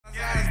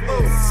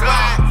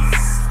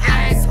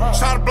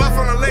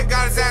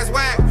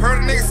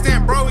nigga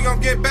stand, bro, we gon'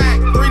 get back.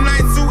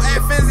 392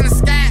 F's in the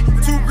sky.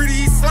 Too greedy,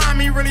 he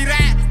slimy, really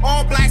that.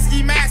 All black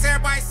ski masks,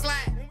 everybody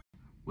slack.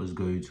 What's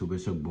good, YouTube?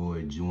 It's your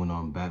boy June.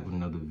 I'm back with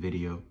another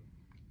video.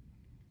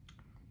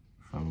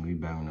 We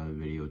back with another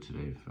video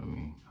today.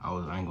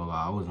 I ain't gonna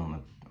lie, I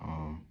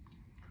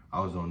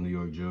was on New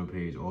York Drill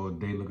page all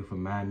day looking for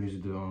mad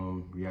music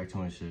to react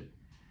to and shit.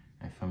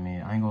 And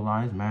I ain't gonna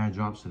lie, it's mad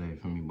drops today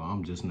for me, but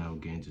I'm just now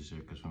getting to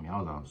shit, cause I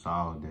was outside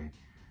all day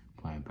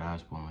playing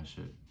basketball and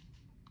shit.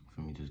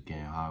 Just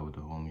getting high with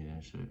the homies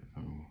and shit.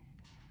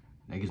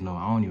 Niggas know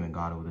I don't even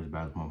got it with this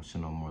basketball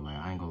shit no more. Like,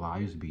 I ain't gonna lie, I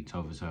used to be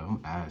tough as hell.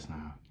 I'm ass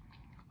now.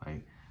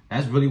 Like,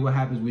 that's really what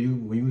happens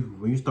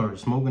when you start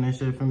smoking and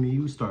shit.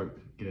 You start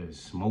getting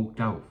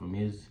smoked out.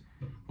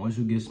 Once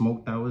you get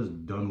smoked out, it's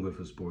done with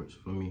for sports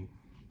for me.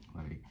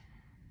 Like,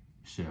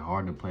 shit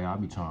hard to play. I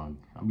be trying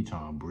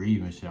to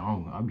breathe and shit.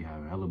 I be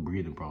having hella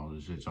breathing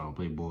problems and shit trying to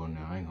play ball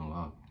now. I ain't gonna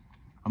lie.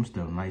 I'm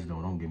still nice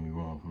though, don't get me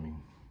wrong for me.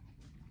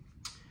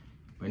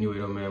 But anyway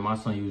though, man, my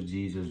son Use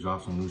G just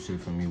dropped some new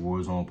shit for me,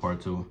 Warzone Part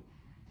 2.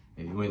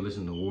 If you ain't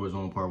listened to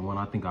Warzone Part 1,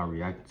 I think I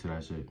reacted to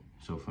that shit.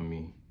 So for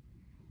me,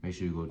 make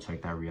sure you go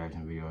check that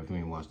reaction video if you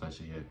ain't watched that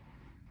shit yet.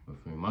 But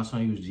for me, my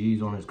son Use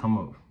G's on his come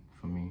up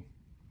for me.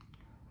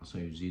 My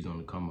son Use G's on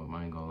the come up,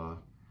 I ain't gonna lie.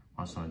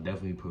 My son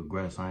definitely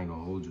progressed, I ain't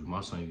gonna hold you. My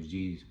son Use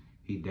G's,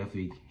 he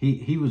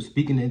was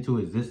speaking into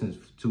existence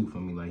too for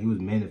me. Like, he was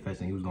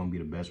manifesting he was gonna be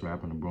the best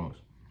rapper in the Bronx.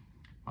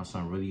 My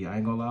son really, I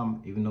ain't gonna lie,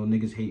 even though a lot of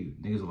niggas hate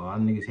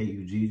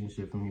UGs and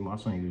shit for me, my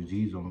son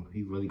UGs on,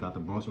 he really got the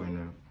Bronx right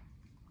now.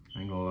 I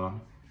ain't gonna lie,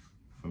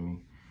 for me.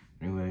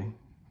 Anyway,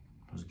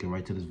 let's get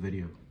right to this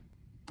video.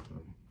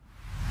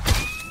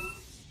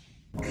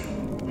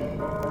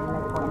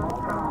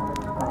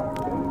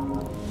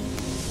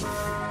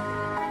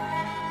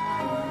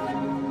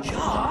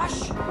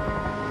 Josh?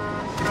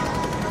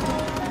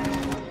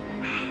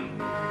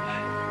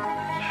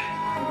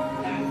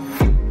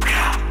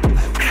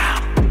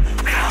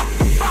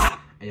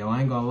 Yo,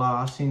 I ain't gonna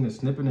lie, I seen the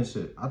snippet and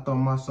shit. I thought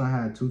my son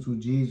had 22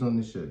 G's on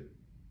this shit.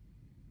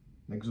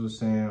 Niggas was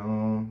saying,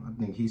 I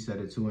think he said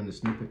it too in the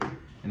snippet.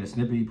 In the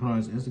snippet he put on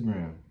his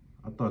Instagram.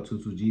 I thought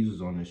 22 G's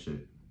was on this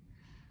shit.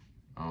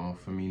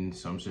 For me,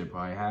 some shit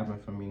probably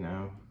happened for me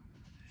now.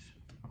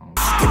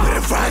 Stupid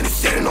and frying and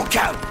shit no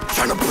cap.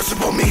 Tryna push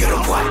up on me, get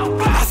them white.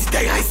 I see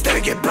they ain't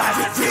steady, get black.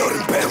 Real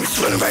and bad, we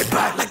swinging right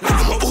back. Like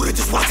I'm a Uda,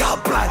 just watch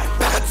out black.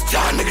 Back at the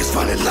job, niggas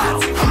running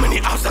lots. How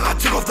many hours I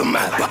took off the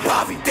map?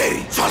 Bobby,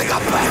 Daddy, Charlie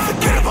got back.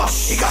 Forget about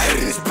he got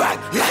hit in his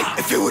back. Like,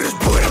 if it was his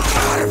boy, I'm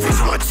trying to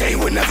reach my chain,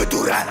 would never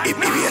do that. If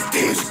EBS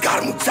teams, just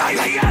gotta move tight.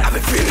 Like, I've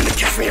been feeling to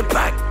catch me in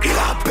back. Eli,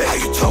 I bet how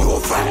you told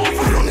go fat.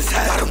 Put it on his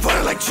head, got him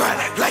running like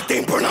track. Like they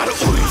ain't burn out of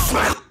Uda, you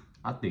smile.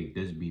 I think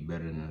this beat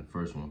better than the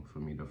first one for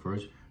me. The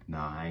first,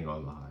 nah, I ain't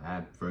gonna lie.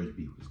 That first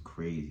beat was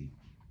crazy.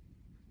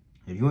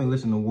 If you ain't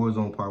listened to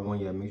Warzone Part 1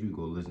 yet, make sure you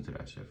go listen to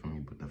that shit for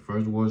me. But the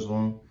first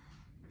Warzone,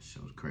 that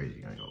shit was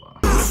crazy, I ain't gonna lie.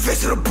 The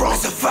face of the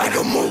Bronx, a fight,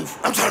 a move.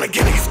 I'm trying to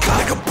get niggas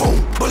caught like a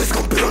boom. Bullets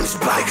gon' beat on his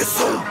body, like a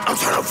zoom. I'm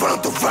trying to run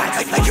up the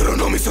rack. Like you don't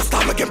know me, so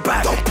stop looking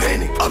back. Don't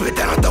panic, up and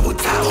down, double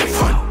tap. Don't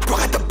run, bro,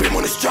 got the beam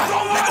on his strap.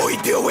 Like, oh, he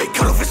did away,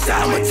 cut off his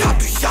side. I'm a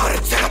top 3 shot,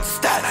 check out the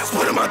stats.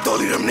 Split him out,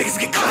 dolly, them niggas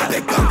get caught.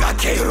 That gun got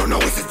K, you don't know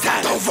it's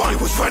attack. Don't run,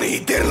 he was running, he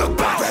didn't look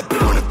back. That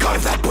beam on the gun,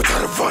 if that boy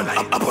try to run.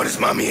 I'm up on his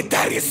mommy and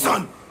daddy and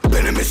son.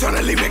 Been a trying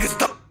to leave niggas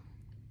stuck.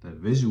 The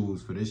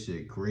visuals for this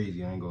shit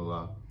crazy, I ain't gonna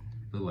lie.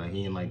 Look like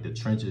he in like the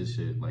trenches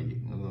shit. Like,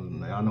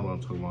 y'all know what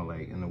I'm talking about,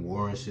 like in the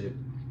war and shit.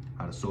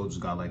 How the soldiers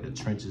got like the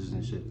trenches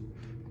and shit.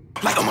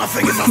 Like on my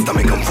fingers, I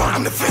stomach them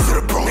run. I'm the face of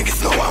the Bronx,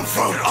 niggas know where I'm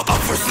from. Up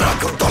first, now I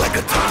go throw like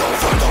a ton.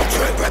 Don't run, don't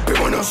trip, rap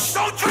beam on us.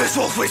 This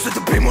whole face with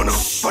the beam on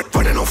us.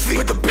 Running on feet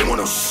with the beam on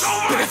us.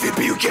 Big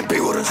FEB, you can't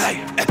be with us.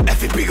 Hey,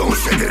 FEB going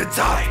straight to the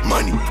top.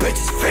 Money,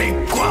 bitches,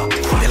 fame, guap.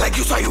 They like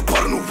you saw you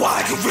bought a new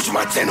watch. You rich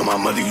my chain on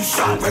my mother, you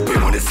shot. Rap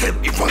beam on his hip,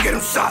 you run, get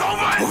him shot.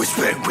 When we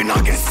spit, we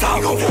not getting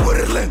stopped. He gon' roll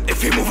with a limp, if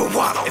he move a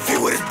walk. If he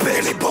with his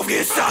bitch, they both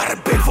get shot. A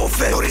big full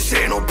fit, oh, this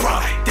shit ain't no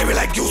problem. They be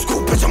like, you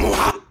school, bitch, I'm on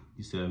hot.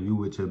 He said, if you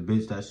with your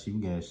bitch, that shit,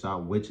 you getting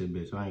shot with your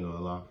bitch. I ain't gonna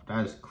lie.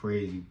 That's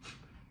crazy.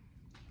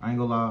 I ain't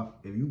gonna lie.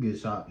 If you get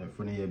shot in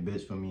front of your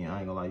bitch for me, I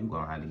ain't gonna lie, you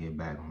gonna have to get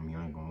back on me.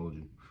 I ain't gonna hold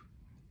you.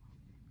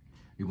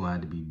 You gonna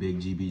have to be big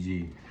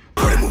GBG.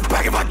 Put it move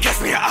back if I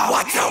catch me out.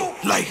 Watch out.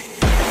 Like,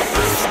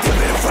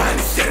 dipping and frying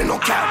and shit no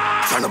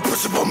cap. Tryna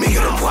push up on me,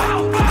 get them white.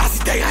 I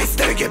see they ain't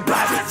steady, get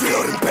black.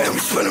 Real and bad, we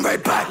swinging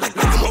right back. Like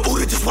I'm a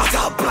Uda, just watch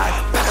out black.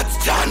 Back at the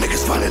job,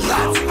 niggas running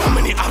lots. How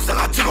many hours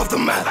I took off the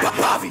map?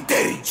 Bobby,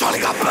 Daddy, Charlie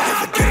got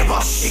back. Forget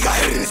about he got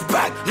hit in his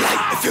back.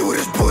 Like, if it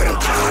was his boy, I'm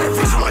trying to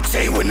reach my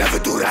chain, would never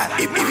do that.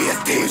 If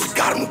EBS teams, just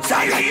gotta move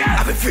tight. Like,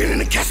 I've been feeling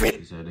to catch me.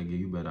 He said, nigga,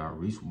 you better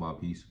reach for my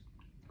piece.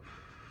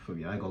 For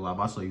me, I ain't gonna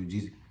lie, I saw you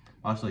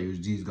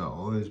G's got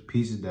all his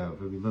pieces down.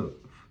 For me,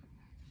 look.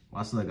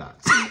 My son got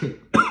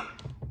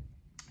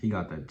he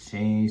got the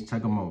chains,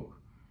 check them out.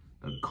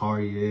 The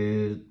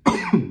Cartiers,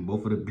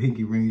 both of the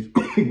pinky rings.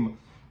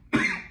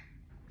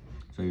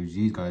 So your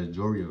G's got his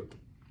jewelry up.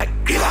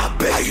 Eli, I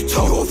bet how you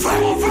told go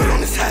fat. Put on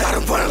his head,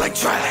 got him running like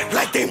track.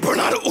 Like they ain't burn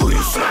out of Uda,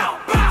 you smile.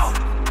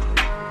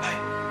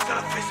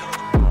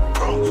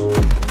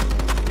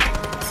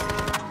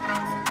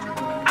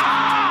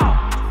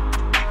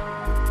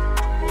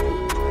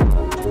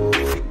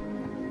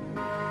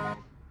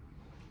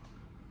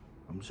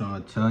 I'm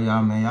trying to tell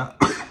y'all, man,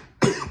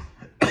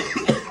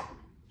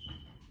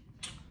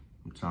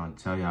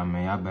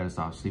 y'all better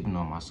stop sleeping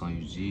on my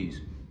son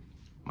UG's.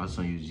 My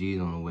son UG's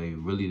on the way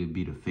really to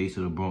be the face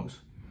of the Bronx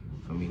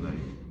for me. Like,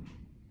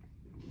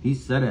 he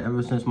said it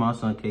ever since my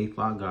son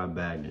K-Flock got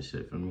bagged and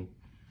shit for me.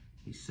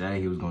 He said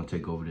he was gonna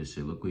take over this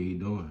shit. Look what he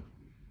doing.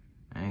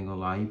 I ain't gonna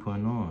lie, he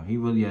putting on. He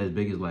really as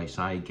big as like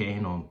Shy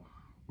Kane on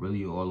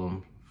really all of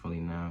them fully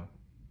now.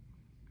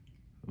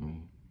 For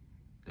me,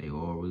 they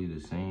all really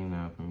the same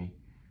now for me.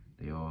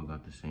 They all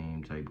got the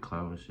same type of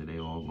clout and shit. They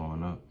all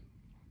going up.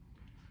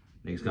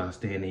 Niggas gotta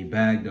stay in their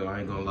bag though, I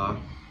ain't gonna lie.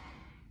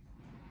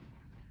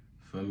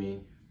 For me,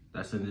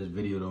 that's in this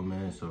video though,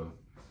 man. So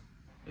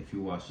if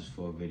you watch this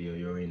full video,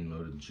 you already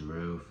know the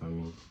drill for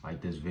me. Like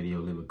this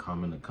video, leave a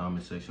comment in the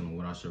comment section on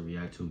what I should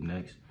react to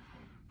next.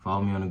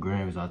 Follow me on the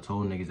gram, as I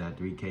told niggas at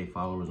 3K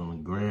followers on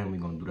the gram, we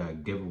gonna do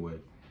that giveaway.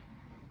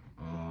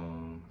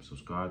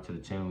 Subscribe to the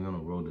channel, we on the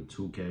road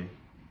to 2K.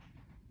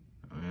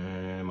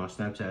 And my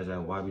Snapchat is at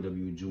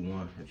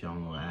YBWJU1 if y'all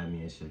wanna add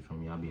me and shit for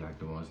me. I'll be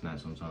active on Snap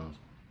sometimes.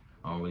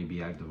 I don't really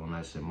be active on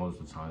that shit most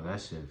of the time.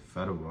 That shit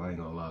federal, I ain't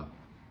gonna lie.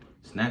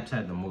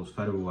 Snapchat the most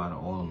federal out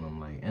of all of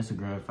them. Like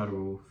Instagram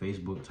federal,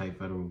 Facebook type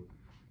federal,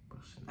 but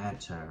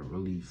Snapchat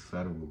really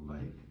federal.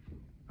 Like,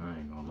 I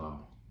ain't gonna lie.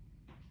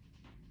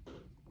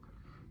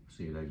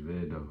 See you next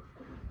video though.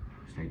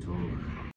 Stay tuned.